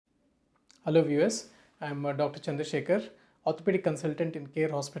Hello viewers, I am Dr. Chandra Sekhar, orthopedic consultant in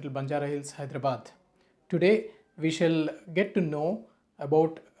Care Hospital, Banjara Hills, Hyderabad. Today we shall get to know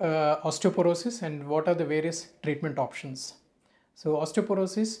about osteoporosis and what are the various treatment options. So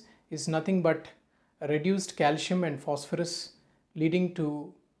osteoporosis is nothing but reduced calcium and phosphorus leading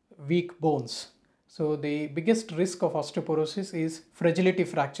to weak bones. So the biggest risk of osteoporosis is fragility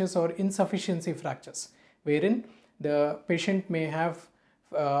fractures or insufficiency fractures, wherein the patient may have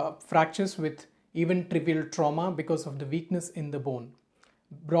fractures with even trivial trauma because of the weakness in the bone.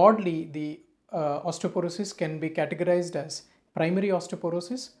 Broadly, the osteoporosis can be categorized as primary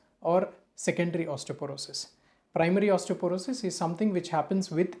osteoporosis or secondary osteoporosis. Primary osteoporosis is something which happens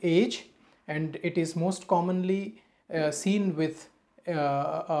with age, and it is most commonly seen with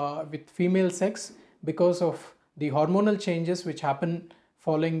female sex because of the hormonal changes which happen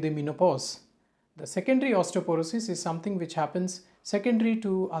following the menopause. The secondary osteoporosis is something which happens secondary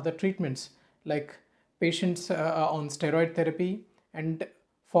to other treatments, like patients on steroid therapy and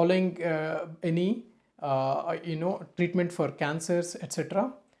following any treatment for cancers,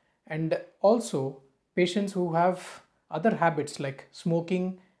 etc. And also patients who have other habits like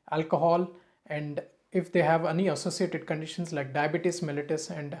smoking, alcohol, and if they have any associated conditions like diabetes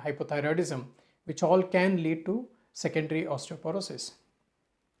mellitus and hypothyroidism, which all can lead to secondary osteoporosis.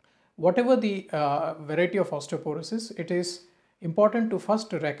 Whatever the variety of osteoporosis, it is important to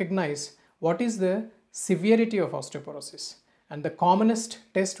first recognize what is the severity of osteoporosis. And the commonest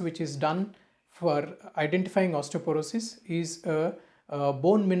test which is done for identifying osteoporosis is a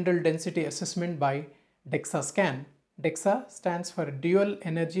bone mineral density assessment by DEXA scan. DEXA stands for Dual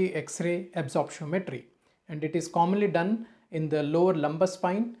Energy X-ray Absorptiometry, and it is commonly done in the lower lumbar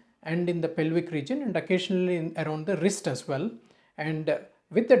spine and in the pelvic region, and occasionally around the wrist as well. And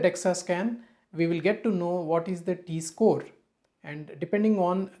with the DEXA scan, we will get to know what is the T-score, and depending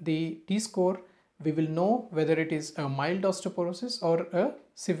on the T-score, we will know whether it is a mild osteoporosis or a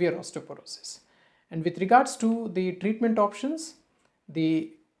severe osteoporosis. And with regards to the treatment options,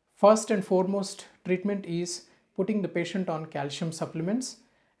 the first and foremost treatment is putting the patient on calcium supplements,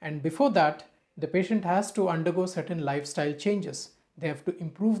 and before that the patient has to undergo certain lifestyle changes. They have to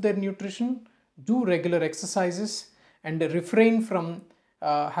improve their nutrition, do regular exercises, and refrain from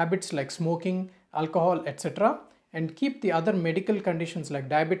habits like smoking, alcohol, etc., and keep the other medical conditions like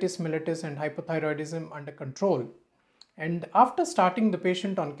diabetes mellitus and hypothyroidism under control. And after starting the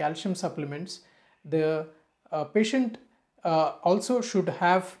patient on calcium supplements, the patient also should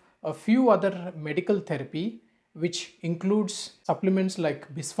have a few other medical therapy, which includes supplements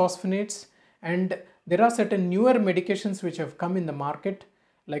like bisphosphonates, and there are certain newer medications which have come in the market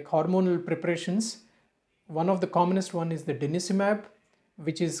like hormonal preparations. One of the commonest one is the denosumab,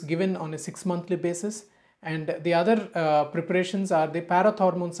 which is given on a 6-monthly basis, and the other preparations are the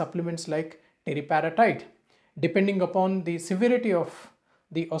parathormone supplements like teriparatide. Depending upon the severity of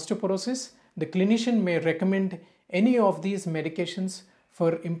the osteoporosis, the clinician may recommend any of these medications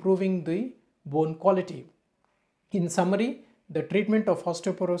for improving the bone quality. In summary, the treatment of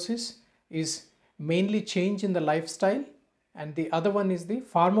osteoporosis is mainly change in the lifestyle, and the other one is the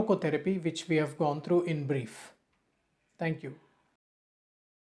pharmacotherapy, which we have gone through in brief. Thank you.